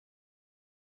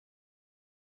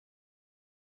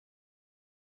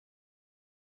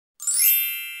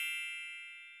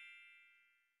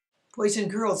Boys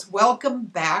and girls, welcome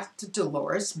back to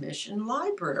Dolores Mission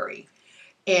Library.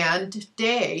 And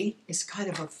today is kind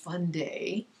of a fun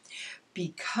day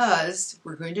because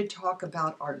we're going to talk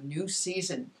about our new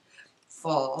season,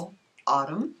 fall,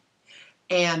 autumn,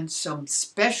 and some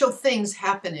special things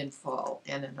happen in fall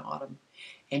and in autumn.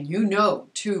 And you know,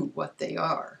 too, what they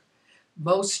are.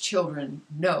 Most children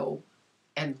know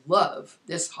and love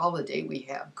this holiday we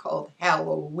have called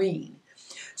Halloween.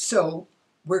 So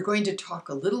we're going to talk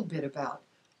a little bit about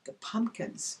the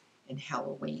pumpkins and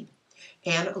Halloween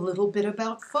and a little bit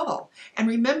about fall. And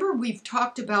remember, we've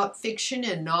talked about fiction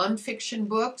and nonfiction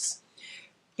books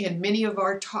in many of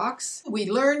our talks. We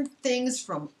learned things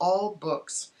from all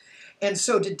books. And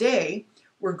so today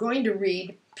we're going to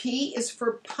read P is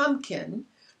for Pumpkin,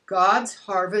 God's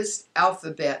Harvest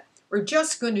Alphabet. We're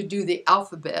just going to do the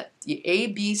alphabet, the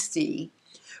ABC,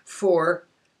 for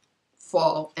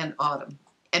fall and autumn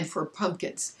and for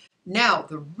pumpkins. Now,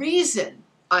 the reason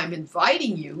I'm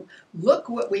inviting you, look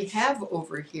what we have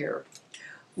over here.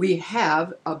 We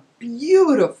have a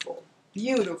beautiful,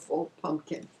 beautiful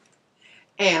pumpkin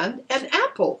and an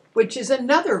apple, which is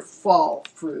another fall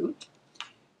fruit,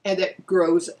 and it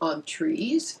grows on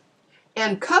trees.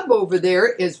 And Cub over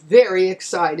there is very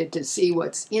excited to see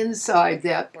what's inside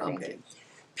that pumpkin.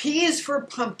 P is for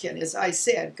pumpkin, as I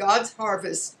said, God's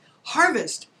harvest.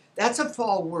 Harvest, that's a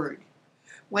fall word.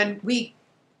 When we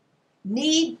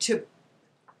need to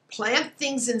plant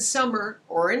things in summer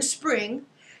or in spring,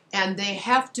 and they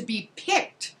have to be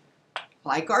picked,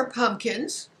 like our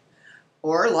pumpkins,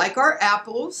 or like our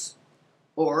apples,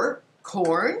 or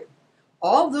corn,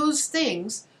 all those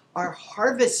things are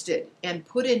harvested and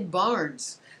put in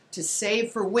barns to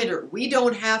save for winter. We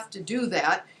don't have to do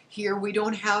that here.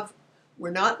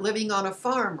 We're not living on a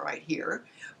farm right here,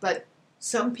 but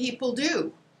some people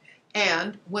do.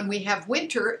 And when we have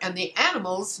winter and the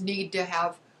animals need to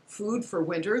have food for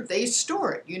winter, they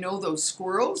store it. You know, those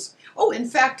squirrels? Oh, in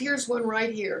fact, here's one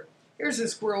right here. Here's a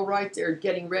squirrel right there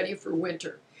getting ready for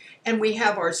winter. And we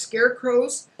have our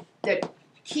scarecrows that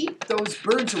keep those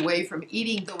birds away from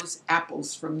eating those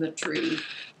apples from the tree.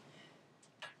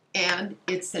 And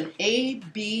it's an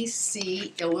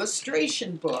ABC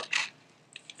illustration book.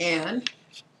 And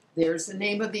there's the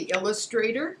name of the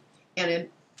illustrator and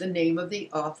the name of the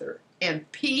author.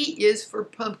 And P is for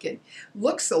pumpkin.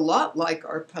 Looks a lot like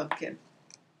our pumpkin.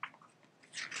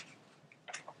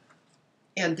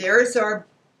 And there's our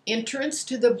entrance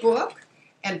to the book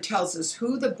and tells us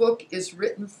who the book is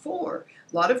written for.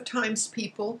 A lot of times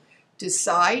people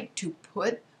decide to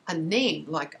put a name,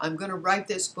 like I'm going to write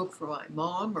this book for my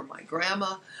mom or my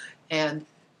grandma, and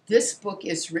this book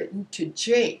is written to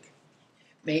Jake.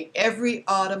 May every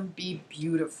autumn be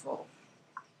beautiful.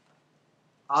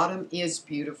 Autumn is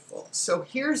beautiful. So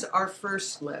here's our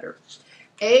first letter.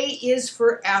 A is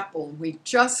for apple. We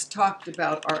just talked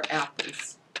about our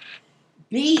apples.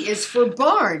 B is for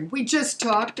barn. We just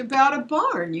talked about a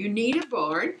barn. You need a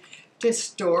barn to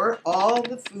store all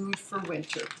the food for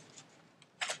winter.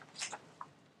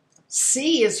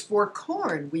 C is for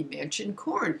corn. We mentioned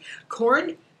corn.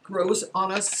 Corn grows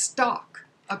on a stalk,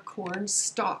 a corn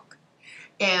stalk.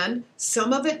 And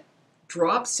some of it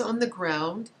drops on the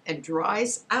ground and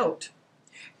dries out.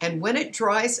 And when it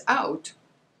dries out,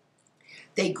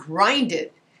 they grind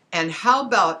it. And how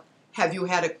about, have you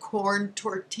had a corn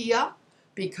tortilla?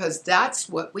 Because that's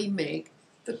what we make.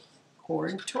 The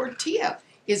corn tortilla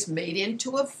is made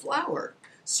into a flour.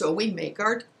 So we make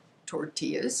our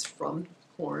tortillas from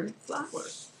corn flour.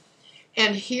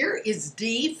 And here is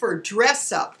D for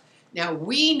dress up. Now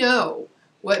we know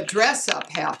what dress up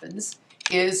happens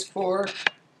is for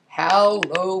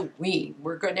Halloween.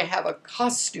 We're going to have a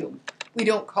costume. We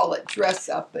don't call it dress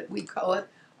up, but we call it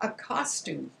a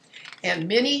costume. And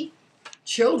many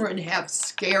children have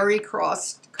scary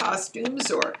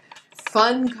costumes or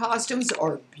fun costumes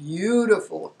or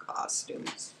beautiful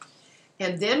costumes.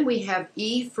 And then we have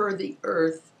E for the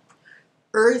earth.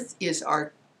 Earth is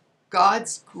our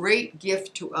God's great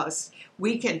gift to us.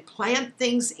 We can plant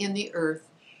things in the earth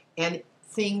and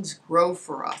things grow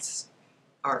for us.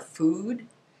 Our food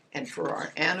and for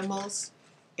our animals,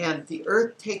 and the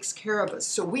earth takes care of us.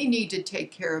 So we need to take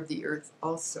care of the earth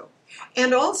also.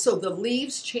 And also the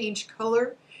leaves change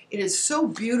color. It is so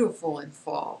beautiful in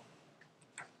fall.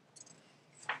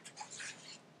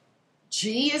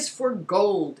 G is for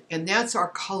gold, and that's our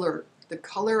color, the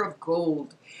color of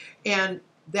gold. And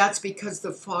that's because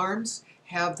the farms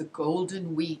have the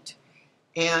golden wheat,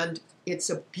 and it's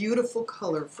a beautiful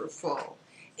color for fall.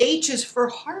 H is for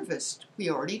harvest. We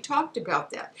already talked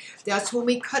about that. That's when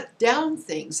we cut down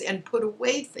things and put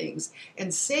away things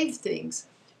and save things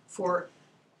for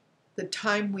the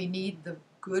time we need the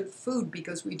good food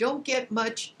because we don't get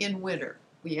much in winter.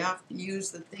 We have to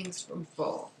use the things from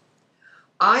fall.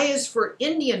 I is for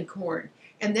Indian corn,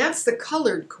 and that's the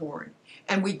colored corn.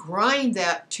 And we grind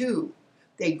that too.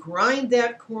 They grind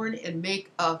that corn and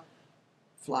make a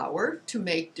flour to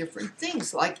make different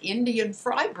things like Indian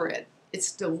fry bread.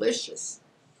 It's delicious.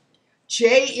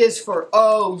 J is for,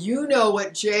 oh, you know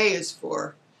what J is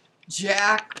for.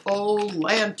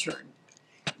 Jack-o'-lantern.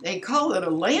 They call it a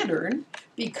lantern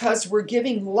because we're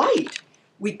giving light.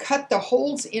 We cut the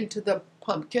holes into the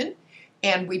pumpkin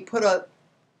and we put a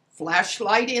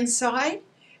flashlight inside,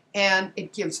 and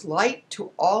it gives light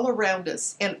to all around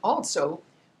us and also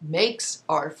makes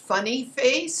our funny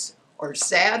face or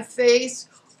sad face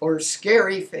or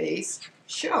scary face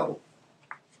show.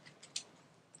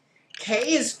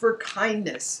 K is for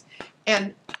kindness,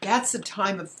 and that's the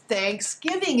time of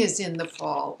Thanksgiving is in the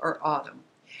fall or autumn.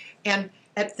 And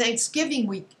at Thanksgiving,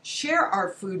 we share our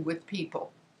food with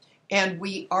people, and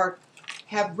we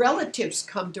have relatives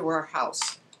come to our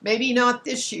house. Maybe not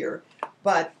this year,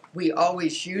 but we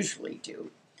always usually do.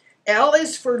 L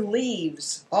is for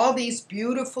leaves, all these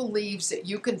beautiful leaves that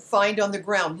you can find on the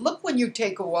ground. Look when you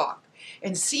take a walk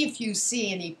and see if you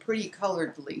see any pretty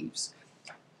colored leaves.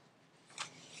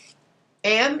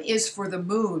 M is for the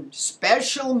moon,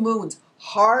 special moons,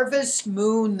 harvest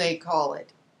moon they call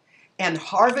it. And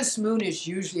harvest moon is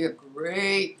usually a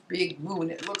great big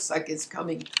moon. It looks like it's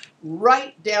coming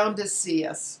right down to see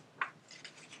us.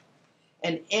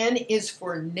 And N is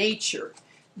for nature.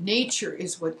 Nature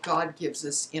is what God gives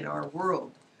us in our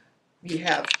world. We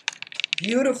have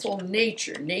beautiful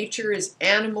nature. Nature is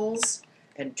animals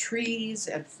and trees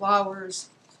and flowers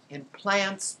and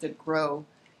plants that grow,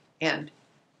 and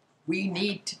we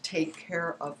need to take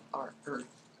care of our earth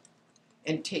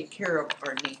and take care of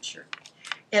our nature.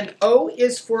 And O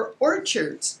is for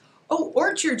orchards. Oh,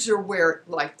 orchards are where,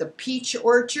 like the peach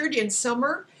orchard in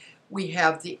summer, we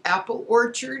have the apple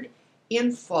orchard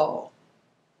in fall.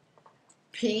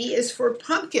 P is for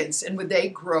pumpkins, and they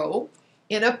grow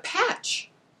in a patch.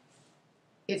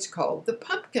 It's called the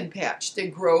pumpkin patch. They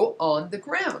grow on the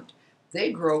ground.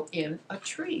 They grow in a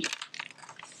tree.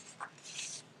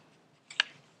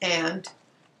 And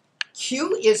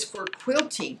Q is for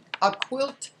quilting, a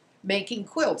quilt, making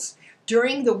quilts.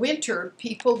 During the winter,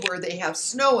 people where they have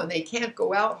snow and they can't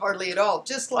go out hardly at all,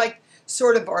 just like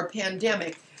sort of our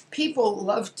pandemic, people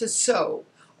love to sew,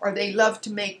 or they love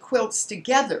to make quilts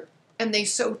together, and they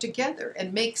sew together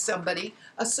and make somebody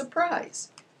a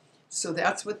surprise. So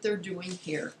that's what they're doing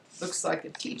here. Looks like a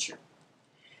teacher.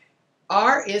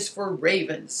 R is for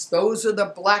ravens. Those are the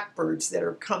blackbirds that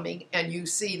are coming, and you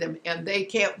see them, and they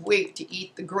can't wait to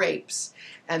eat the grapes,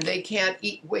 and they can't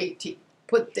wait to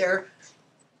put their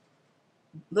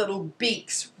little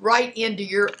beaks right into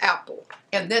your apple,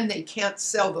 and then they can't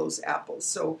sell those apples.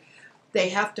 So they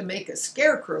have to make a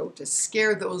scarecrow to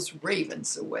scare those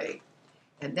ravens away.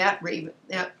 And that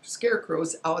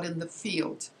scarecrow's out in the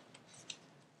field.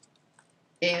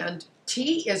 And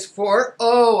T is for,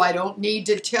 oh, I don't need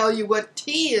to tell you what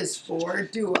T is for,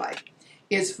 do I?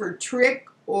 Is for trick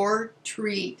or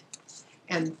treat.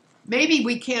 And maybe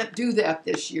we can't do that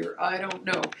this year. I don't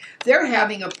know. They're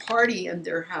having a party in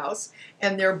their house,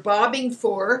 and they're bobbing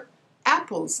for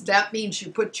apples. That means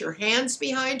you put your hands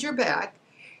behind your back,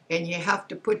 and you have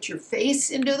to put your face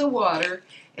into the water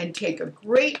and take a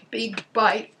great big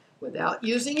bite without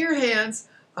using your hands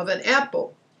of an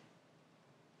apple.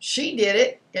 She did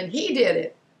it, and he did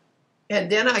it.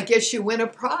 And then I guess you win a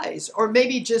prize, or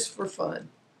maybe just for fun.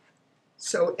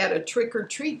 So at a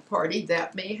trick-or-treat party,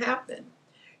 that may happen.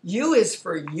 U is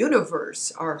for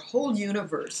universe, our whole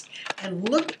universe. And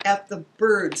look at the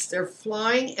birds. They're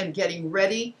flying and getting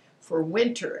ready for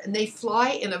winter. And they fly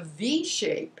in a V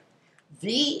shape.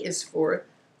 V is for,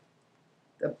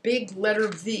 the big letter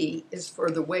V is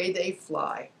for the way they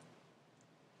fly.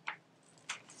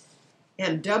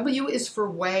 And W is for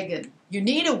wagon. You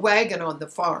need a wagon on the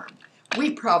farm.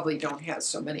 We probably don't have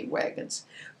so many wagons.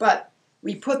 But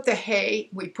we put the hay,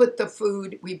 we put the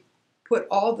food, we put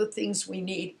all the things we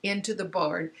need into the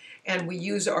barn, and we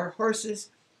use our horses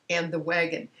and the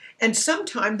wagon. And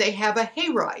sometimes they have a hay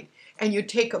ride, and you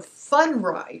take a fun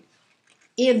ride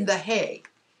in the hay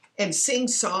and sing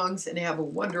songs and have a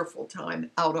wonderful time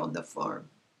out on the farm.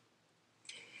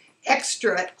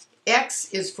 Extra, X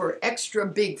is for extra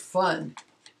big fun,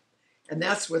 and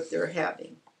that's what they're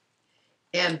having.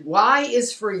 And Y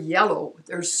is for yellow.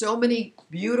 There's so many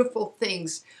beautiful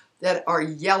things that are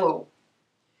yellow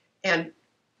and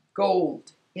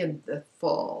gold in the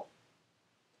fall.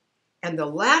 And the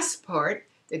last part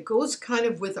that goes kind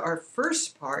of with our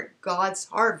first part, God's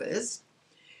harvest,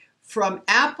 From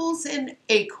apples and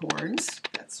acorns,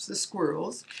 that's the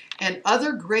squirrels, and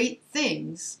other great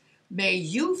things, may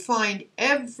you find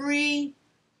every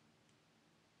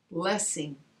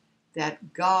blessing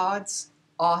that God's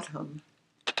autumn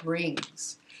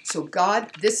brings. So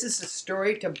God, this is a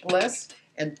story to bless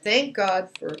and thank God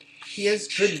for His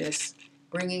goodness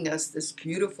bringing us this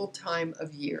beautiful time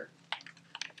of year.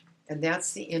 And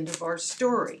that's the end of our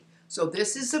story. So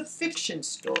this is a fiction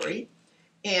story.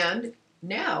 And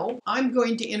now I'm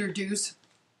going to introduce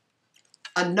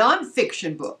a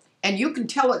nonfiction book. And you can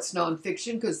tell it's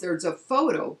nonfiction because there's a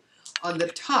photo on the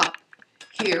top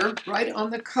here, right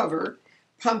on the cover,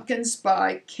 Pumpkins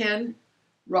by Ken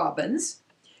Robbins.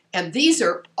 And these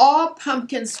are all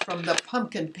pumpkins from the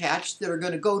pumpkin patch that are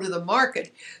going to go to the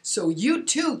market. So you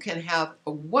too can have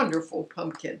a wonderful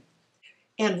pumpkin.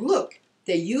 And look,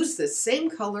 they use the same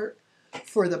color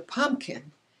for the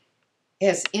pumpkin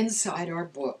as inside our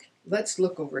book. Let's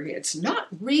look over here. It's not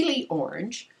really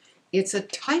orange. It's a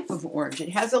type of orange. It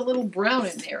has a little brown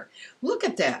in there. Look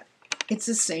at that. It's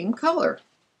the same color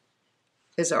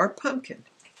as our pumpkin.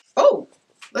 Oh,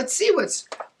 let's see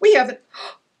we have it.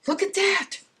 Look at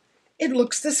that. It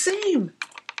looks the same.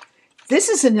 This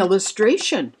is an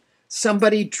illustration.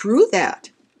 Somebody drew that.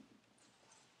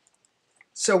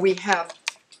 So we have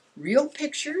real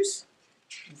pictures,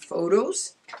 and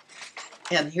photos,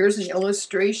 and here's an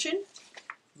illustration.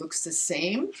 Looks the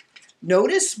same.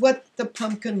 Notice what the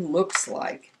pumpkin looks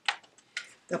like.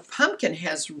 The pumpkin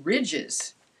has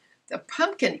ridges. The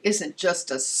pumpkin isn't just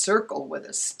a circle with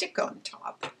a stick on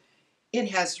top.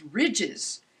 It has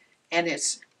ridges, and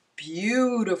it's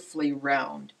beautifully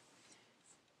round.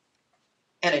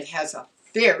 And it has a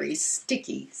very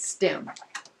sticky stem.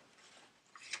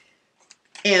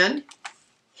 And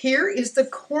here is the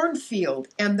cornfield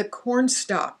and the corn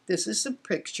stalk. This is a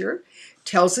picture.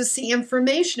 Tells us the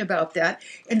information about that.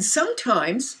 And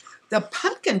sometimes the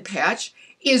pumpkin patch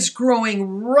is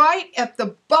growing right at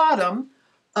the bottom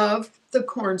of the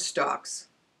corn stalks.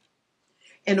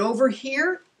 And over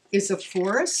here is a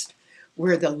forest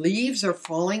where the leaves are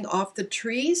falling off the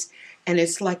trees, and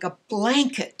it's like a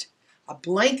blanket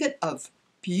of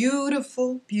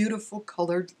beautiful, beautiful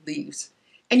colored leaves.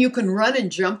 And you can run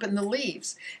and jump in the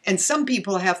leaves. And some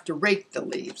people have to rake the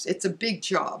leaves. It's a big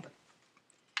job.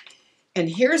 And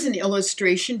here's an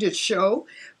illustration to show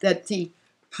that the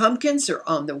pumpkins are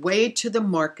on the way to the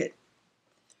market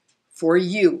for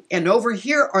you. And over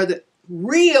here are the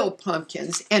real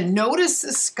pumpkins. And notice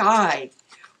the sky.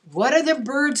 What are the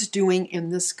birds doing in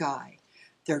the sky?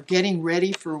 They're getting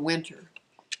ready for winter.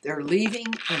 They're leaving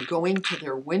and going to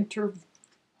their winter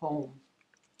home.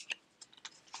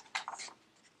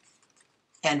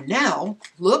 And now,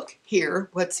 look here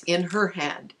what's in her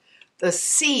hand. The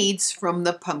seeds from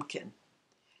the pumpkin.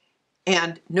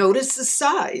 And notice the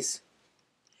size.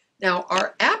 Now,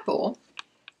 our apple,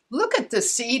 look at the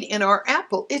seed in our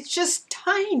apple. It's just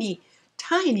tiny,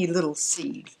 tiny little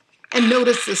seed. And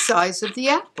notice the size of the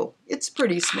apple. It's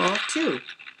pretty small too.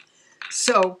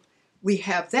 So we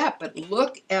have that, but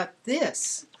look at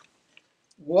this.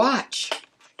 Watch.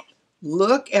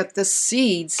 Look at the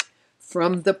seeds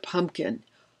from the pumpkin.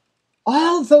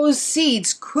 All those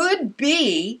seeds could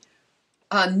be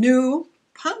a new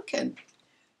pumpkin.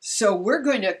 So we're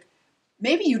going to,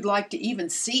 maybe you'd like to even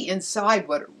see inside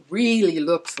what it really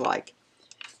looks like.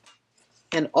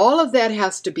 And all of that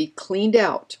has to be cleaned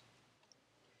out.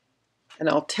 And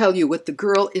I'll tell you what the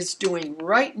girl is doing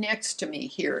right next to me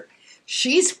here.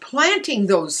 She's planting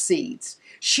those seeds.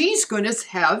 She's going to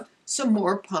have some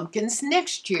more pumpkins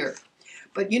next year.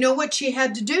 But you know what she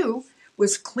had to do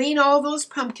was clean all those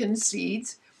pumpkin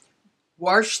seeds,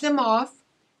 wash them off,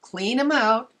 clean them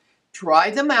out, dry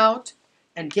them out,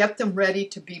 and get them ready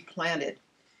to be planted.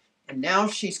 And now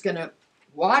she's going to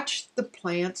watch the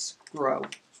plants grow.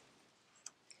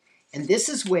 And this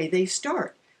is the way they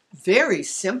start. Very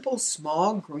simple,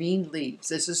 small green leaves.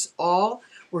 This is all,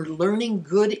 we're learning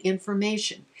good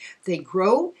information. They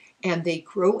grow, and they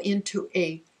grow into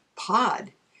a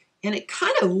pod. And it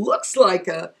kind of looks like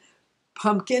a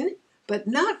pumpkin, but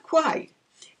not quite.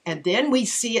 And then we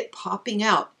see it popping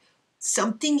out.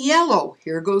 Something yellow.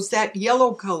 Here goes that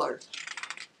yellow color.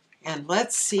 And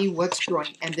let's see what's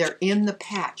growing. And they're in the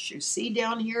patch. You see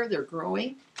down here, they're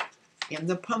growing in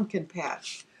the pumpkin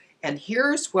patch. And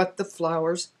here's what the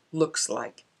flowers looks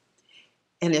like.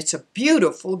 And it's a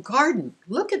beautiful garden.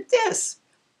 Look at this.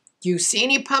 Do you see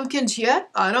any pumpkins yet?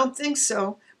 I don't think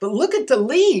so. But look at the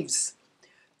leaves.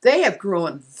 They have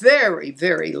grown very,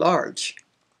 very large.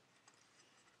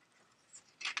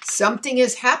 Something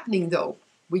is happening, though.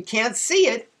 We can't see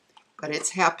it, but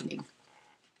it's happening.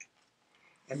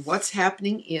 And what's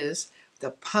happening is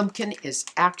the pumpkin is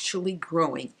actually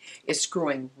growing. It's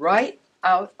growing right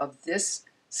out of this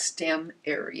stem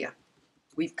area.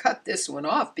 We've cut this one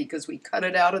off because we cut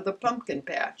it out of the pumpkin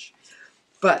patch.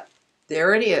 But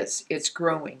there it is. It's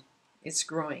growing. It's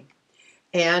growing.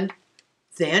 And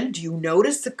then, do you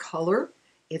notice the color?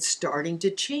 It's starting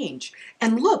to change.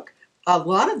 And look, a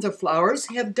lot of the flowers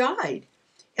have died.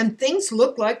 And things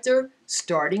look like they're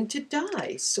starting to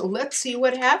die. So let's see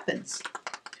what happens.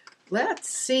 Let's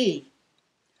see.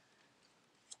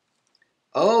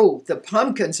 Oh, the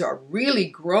pumpkins are really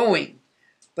growing,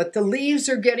 but the leaves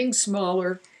are getting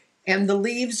smaller, and the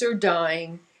leaves are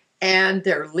dying, and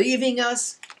they're leaving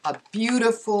us a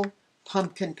beautiful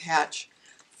pumpkin patch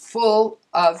full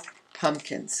of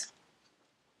pumpkins.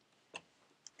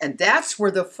 And that's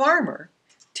where the farmer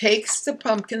takes the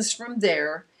pumpkins from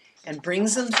there and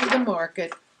brings them to the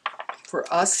market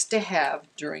for us to have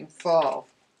during fall.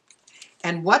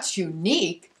 And what's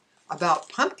unique about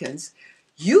pumpkins,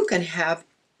 you can have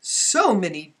so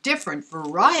many different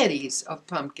varieties of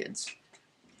pumpkins.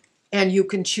 And you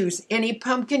can choose any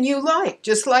pumpkin you like,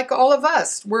 just like all of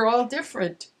us. We're all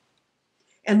different.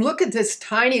 And look at this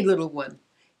tiny little one.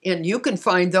 And you can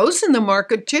find those in the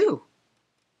market too.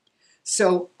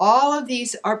 So all of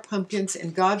these are pumpkins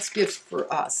and God's gifts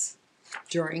for us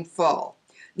during fall.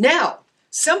 Now,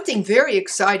 something very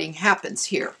exciting happens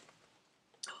here.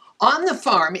 On the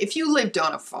farm, if you lived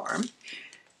on a farm,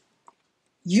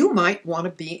 you might want to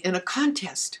be in a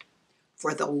contest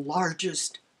for the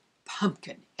largest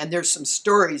pumpkin. And there's some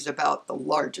stories about the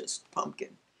largest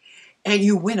pumpkin. And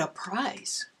you win a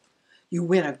prize. You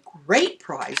win a great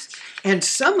prize. And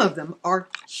some of them are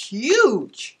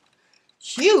huge,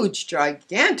 huge,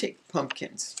 gigantic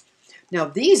pumpkins. Now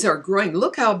these are growing.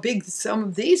 Look how big some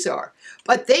of these are.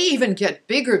 But they even get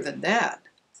bigger than that.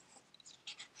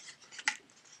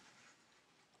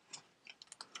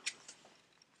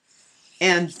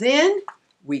 And then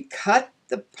we cut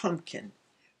the pumpkin.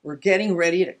 We're getting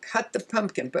ready to cut the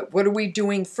pumpkin, but what are we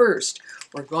doing first?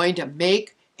 We're going to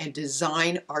make and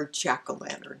design our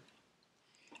jack-o'-lantern.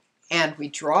 And we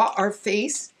draw our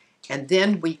face, and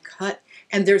then we cut.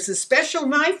 And there's a special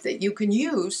knife that you can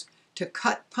use to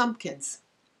cut pumpkins.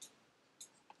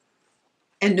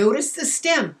 And notice the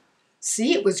stem.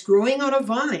 See, it was growing on a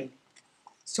vine.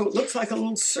 So it looks like a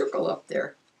little circle up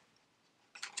there.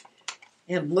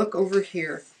 And look over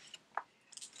here.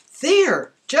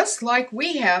 There, just like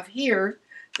we have here,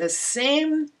 the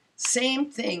same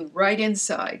thing right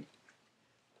inside.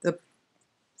 The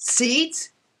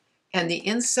seeds and the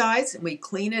insides, and we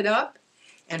clean it up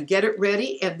and get it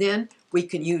ready, and then we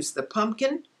can use the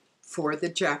pumpkin for the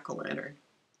jack-o'-lantern.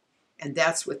 And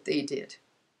that's what they did.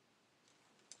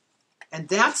 And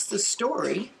that's the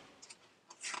story.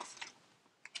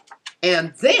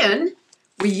 And then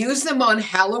we use them on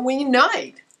Halloween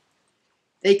night.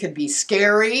 They can be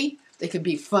scary, they can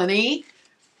be funny,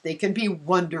 they can be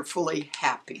wonderfully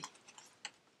happy.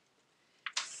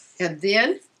 And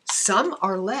then some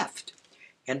are left.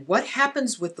 And what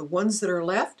happens with the ones that are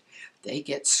left? They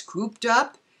get scooped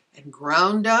up and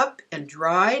ground up and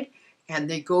dried, and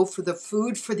they go for the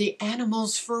food for the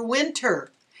animals for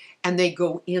winter. And they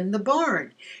go in the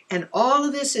barn. And all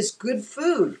of this is good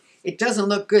food. It doesn't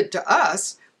look good to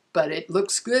us, but it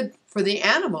looks good for the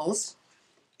animals.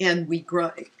 And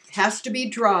it has to be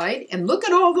dried. And look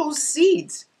at all those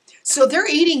seeds. So they're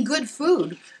eating good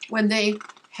food when they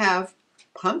have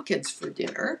pumpkins for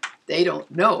dinner. They don't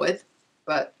know it,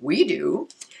 but we do.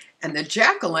 And the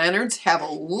jack-o'-lanterns have a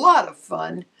lot of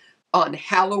fun on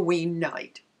Halloween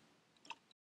night.